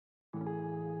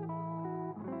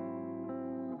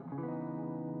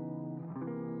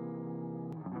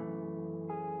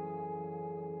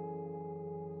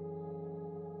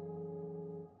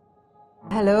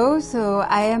Hello, so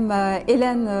I am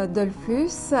Hélène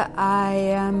Dollfus. I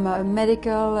am a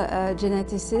medical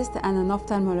geneticist and an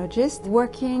ophthalmologist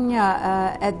working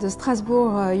at the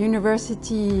Strasbourg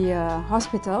University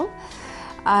Hospital.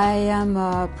 I am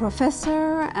a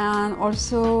professor and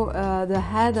also the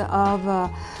head of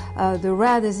the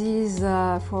Rare Disease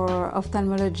for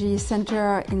Ophthalmology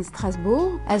Center in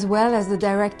Strasbourg, as well as the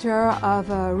director of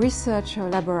a research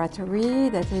laboratory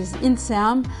that is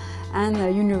INSERM and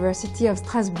the University of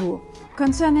Strasbourg.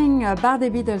 Concerning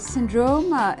Bardet-Biedl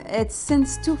syndrome, it's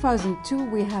since 2002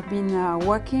 we have been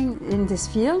working in this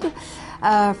field.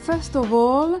 First of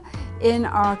all, in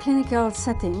our clinical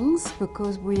settings,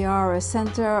 because we are a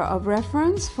center of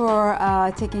reference for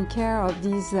taking care of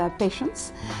these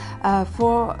patients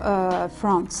for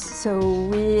France. So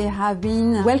we have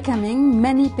been welcoming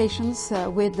many patients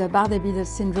with the Bardet-Biedl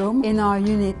syndrome in our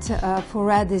unit for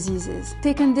rare diseases.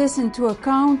 Taking this into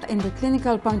account in the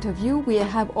clinical point of view, we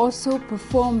have also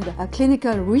performed a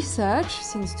clinical research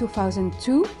since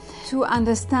 2002 to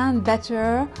understand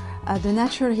better the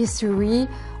natural history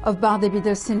of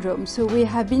Bardet-Biedl syndrome. So we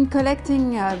have been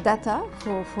collecting data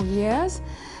for years,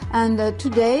 and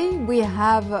today we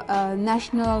have a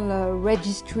national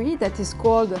registry that is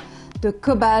called the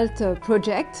COBALT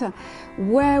project,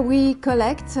 where we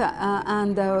collect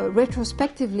and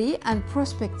retrospectively and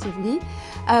prospectively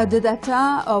the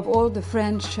data of all the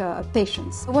French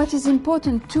patients. What is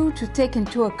important too to take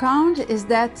into account is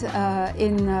that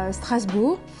in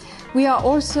Strasbourg we are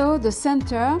also the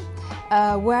center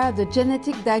where the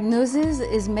genetic diagnosis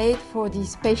is made for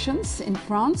these patients in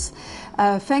France,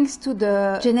 thanks to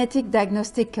the Genetic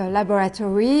Diagnostic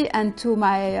Laboratory and to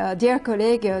my dear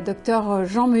colleague, Dr.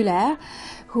 Jean Muller,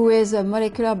 who is a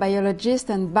molecular biologist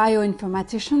and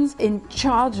bioinformatician in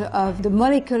charge of the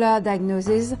molecular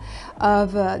diagnosis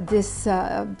of this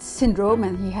syndrome,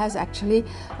 and he has actually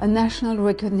a national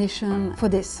recognition for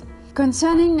this.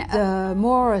 Concerning the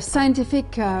more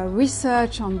scientific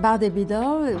research on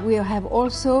Bardet-Biedl, we have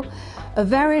also a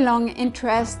very long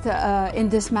interest in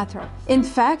this matter. In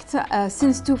fact,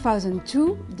 since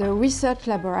 2002, the research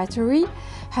laboratory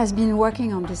has been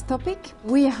working on this topic.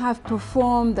 We have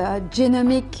performed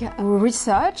genomic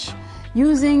research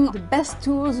using the best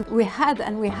tools we had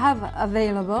and we have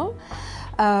available,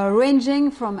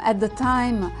 ranging from, at the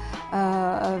time,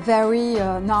 very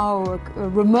now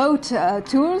remote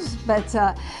tools, but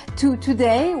to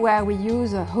today, where we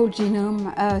use whole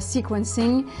genome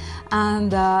sequencing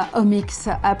and omics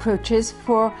approaches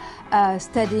for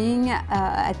studying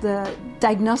at the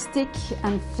diagnostic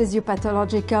and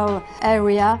physiopathological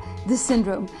area the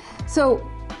syndrome. So,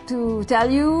 to tell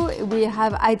you, we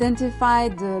have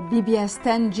identified the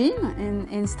BBS10 gene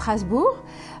in Strasbourg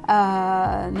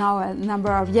now a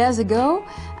number of years ago,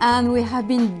 and we have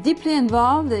been deeply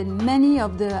involved in many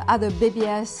of the other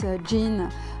BBS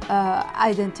gene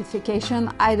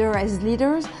identification, either as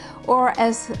leaders or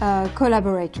as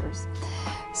collaborators.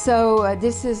 So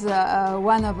this is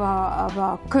one of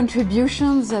our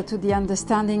contributions to the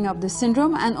understanding of the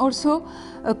syndrome, and also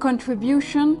a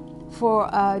contribution for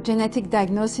genetic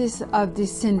diagnosis of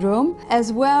this syndrome,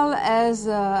 as well as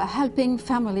helping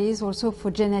families also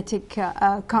for genetic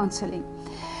counseling.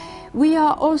 We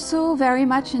are also very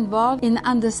much involved in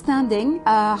understanding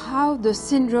how the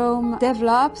syndrome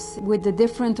develops with the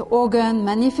different organ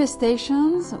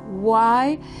manifestations.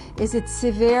 Why is it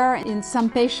severe in some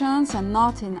patients and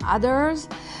not in others?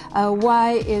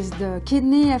 Why is the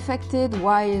kidney affected?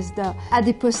 Why is the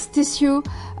adipose tissue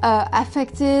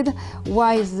affected?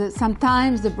 Why is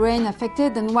sometimes the brain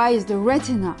affected? And why is the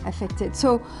retina affected?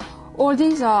 So all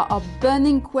these are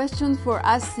burning questions for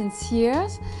us since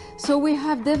years. So we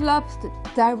have developed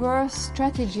diverse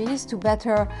strategies to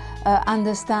better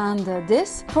understand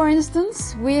this. For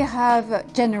instance, we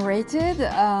have generated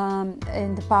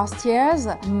in the past years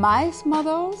mice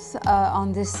models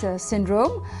on this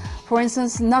syndrome. For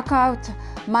instance, knockout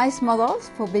mice models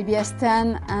for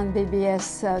BBS10 and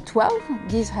BBS12.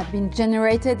 These have been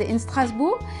generated in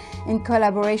Strasbourg in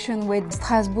collaboration with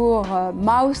Strasbourg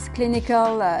Mouse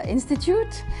Clinical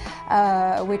Institute,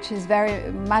 which is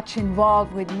very much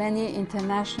involved with many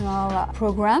international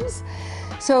programs.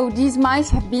 So these mice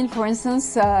have been, for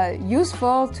instance,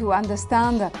 useful to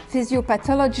understand the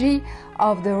physiopathology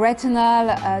of the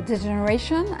retinal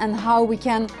degeneration and how we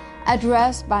can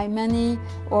address by many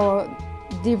or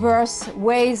diverse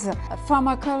ways,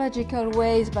 pharmacological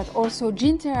ways, but also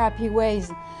gene therapy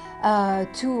ways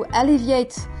to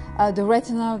alleviate the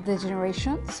retinal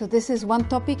degeneration. So this is one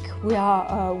topic we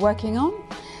are working on.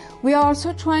 We are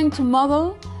also trying to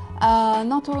model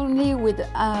not only with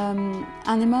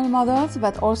animal models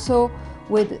but also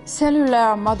with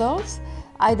cellular models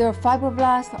either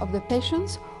fibroblasts of the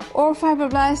patients or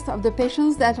fibroblasts of the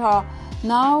patients that are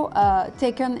now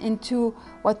taken into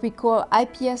what we call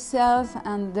iPS cells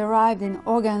and derived in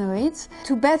organoids,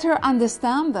 to better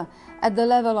understand at the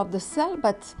level of the cell,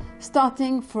 but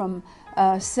starting from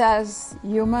cells,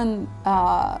 human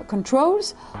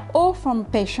controls, or from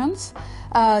patients,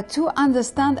 to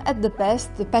understand at the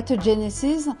best the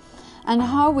pathogenesis and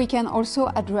how we can also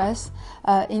address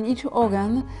in each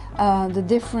organ the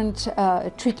different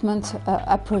treatment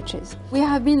approaches. We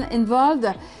have been involved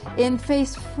in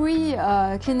phase 3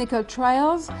 clinical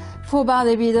trials for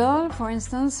Bardet-Biedl, for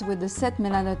instance, with the set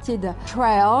melanotide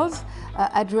trials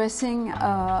addressing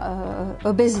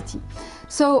obesity.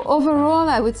 So overall,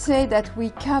 I would say that we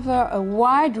cover a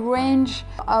wide range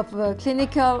of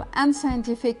clinical and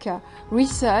scientific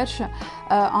research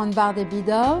on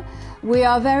Bardet-Biedl. We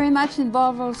are very much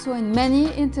involved also in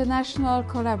many international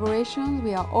collaborations.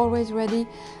 We are always ready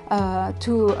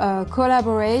to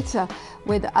collaborate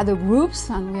with other groups,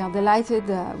 and we are delighted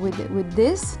with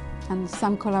this. And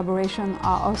some collaboration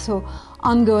are also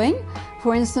ongoing.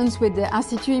 For instance, with the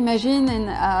Institut Imagine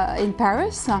in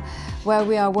Paris, where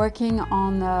we are working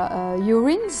on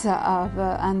urines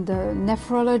and the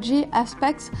nephrology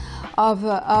aspects of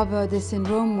the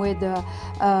syndrome with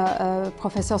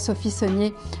Professor Sophie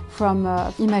Saunier from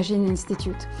Imagine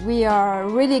Institute. We are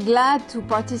really glad to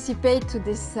participate to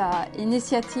this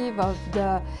initiative of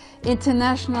the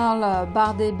International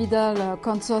Bardet-Biedl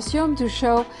Consortium to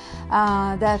show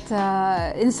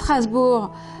that in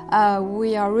Strasbourg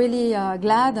we are really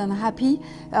glad and happy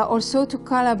also to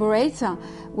collaborate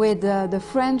with the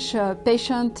French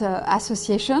Patient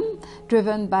Association,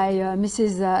 driven by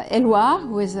Mrs. Eloire,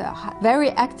 who is very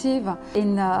active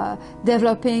in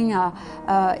developing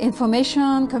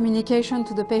information, communication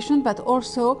to the patient, but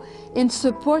also in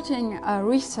supporting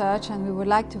research, and we would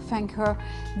like to thank her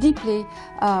deeply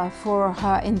for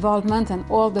her involvement and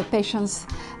all the patients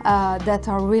that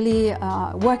are really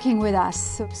working with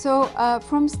us. So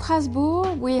from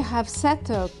Strasbourg, we have set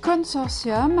a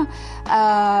consortium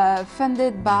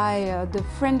funded by the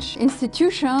French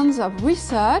institutions of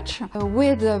research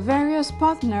with various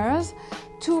partners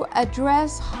to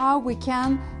address how we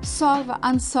can solve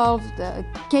unsolved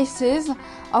cases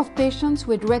of patients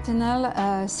with retinal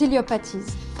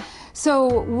ciliopathies.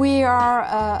 So we are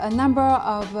a number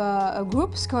of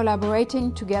groups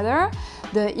collaborating together,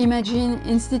 the Imagine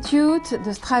Institute,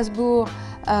 the Strasbourg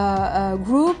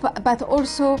group, but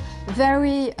also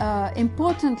very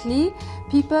importantly,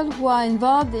 people who are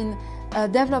involved in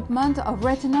development of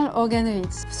retinal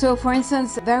organoids. So for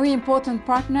instance, very important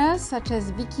partners such as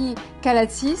Vicky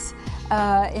Kalatsis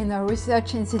in a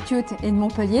research institute in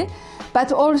Montpellier,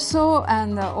 but also,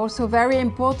 and also very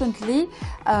importantly,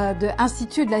 the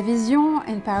Institut de la Vision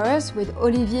in Paris with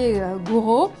Olivier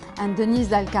Goureau and Denise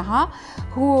Dalcara,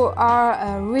 who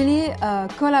are really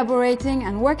collaborating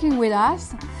and working with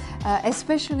us,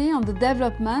 especially on the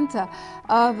development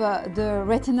of the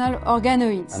retinal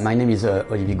organoids. My name is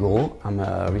Olivier Goureau. I'm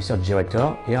a research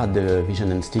director here at the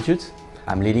Vision Institute.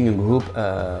 I'm leading a group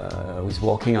who is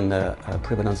working on the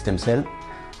pluripotent stem cell,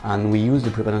 and we use the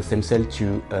pluripotent stem cell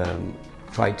to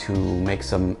try to make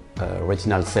some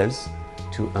retinal cells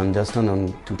to understand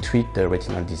and to treat the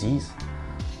retinal disease.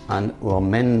 And our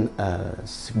main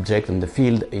subject in the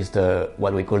field is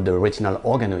what we call the retinal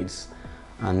organoids.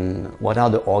 And what are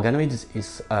the organoids?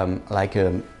 It's like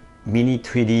a mini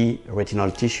 3D retinal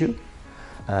tissue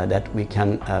that we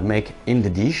can make in the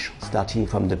dish, starting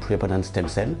from the pluripotent stem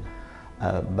cell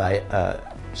by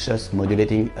just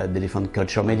modulating the different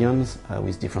culture mediums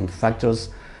with different factors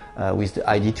with the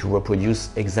idea to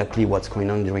reproduce exactly what's going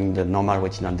on during the normal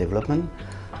retinal development.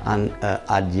 And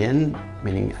at the end,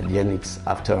 meaning at the end it's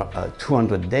after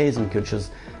 200 days in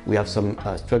cultures, we have some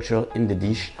structure in the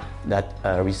dish that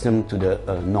resemble to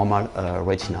the normal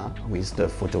retina with the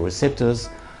photoreceptors,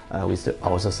 with the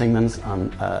outer segments,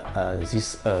 and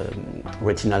this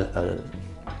retinal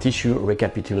tissue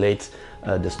recapitulates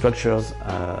the structures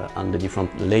and the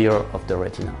different layer of the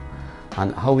retina.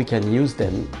 And how we can use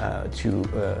them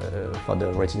for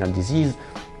the retinal disease.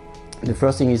 The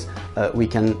first thing is we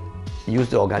can use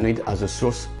the organoid as a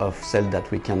source of cell that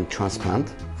we can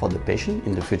transplant for the patient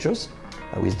in the futures,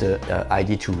 with the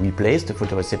idea to replace the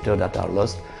photoreceptors that are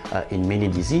lost in many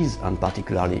diseases, and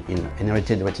particularly in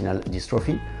inherited retinal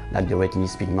dystrophy, like the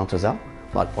retinitis pigmentosa,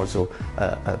 but also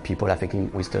people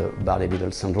affected with the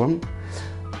Bardet-Biedl syndrome.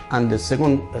 And the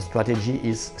second strategy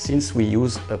is, since we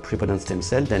use a pluripotent stem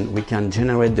cell, then we can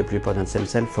generate the pluripotent stem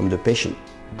cell from the patient,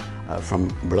 from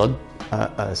blood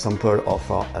sample or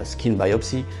for a skin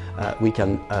biopsy. We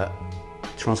can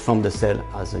transform the cell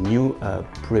as a new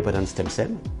pluripotent stem cell,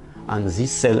 and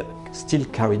this cell still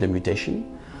carry the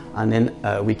mutation, and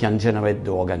then we can generate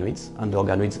the organoids, and the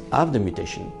organoids have the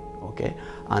mutation, okay?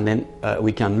 And then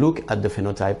we can look at the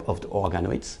phenotype of the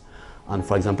organoids. And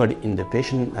for example, in the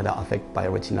patient that are affected by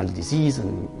retinal disease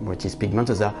and retinitis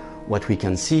pigmentosa, what we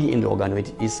can see in the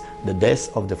organoid is the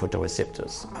death of the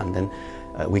photoreceptors. And then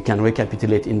we can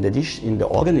recapitulate in the dish, in the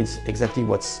organoids, exactly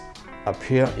what's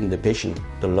appear in the patient,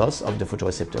 the loss of the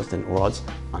photoreceptors, then rods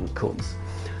and cones.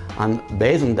 And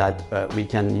based on that, we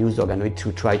can use the organoid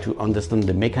to try to understand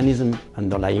the mechanism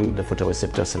underlying the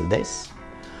photoreceptor cell death.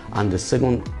 And the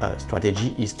second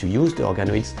strategy is to use the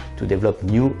organoids to develop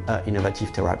new innovative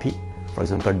therapy. For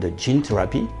example, the gene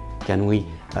therapy. Can we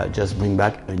just bring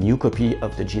back a new copy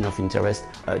of the gene of interest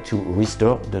to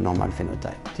restore the normal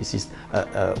phenotype? This is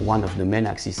one of the main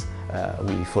axes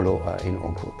we follow in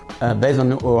our group. Based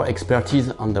on our expertise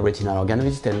on the retinal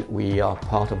organoids, then we are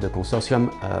part of the consortium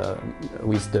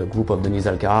with the group of Denise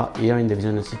Alcara here in the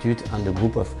Vision Institute and the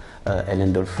group of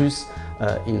Hélène Dollfus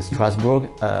in Strasbourg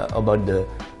about the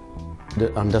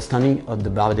understanding of the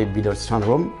Bardet-Biedl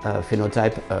syndrome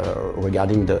phenotype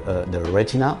regarding the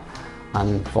retina.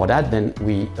 And for that, then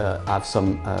we have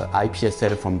some iPS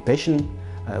cell from patient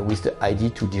with the idea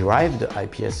to derive the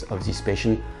iPS of this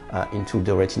patient into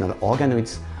the retinal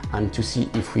organoids and to see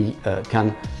if we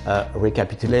can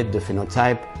recapitulate the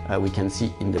phenotype we can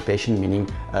see in the patient, meaning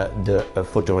the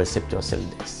photoreceptor cell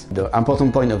death. The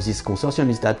important point of this consortium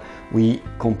is that we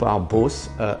compare both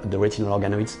the retinal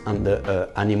organoids and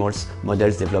the animals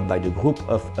models developed by the group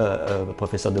of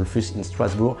Professor Dollfus in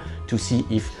Strasbourg to see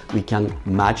if we can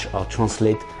match or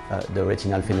translate the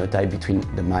retinal phenotype between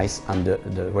the mice and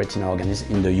the retinal organisms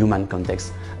in the human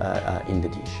context in the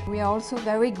dish. We are also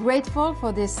very grateful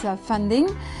for this funding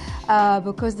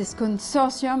because this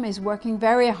consortium is working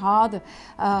very hard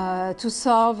to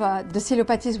solve the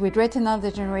ciliopathies with retinal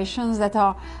degenerations that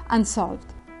are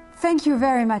unsolved. Thank you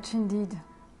very much indeed.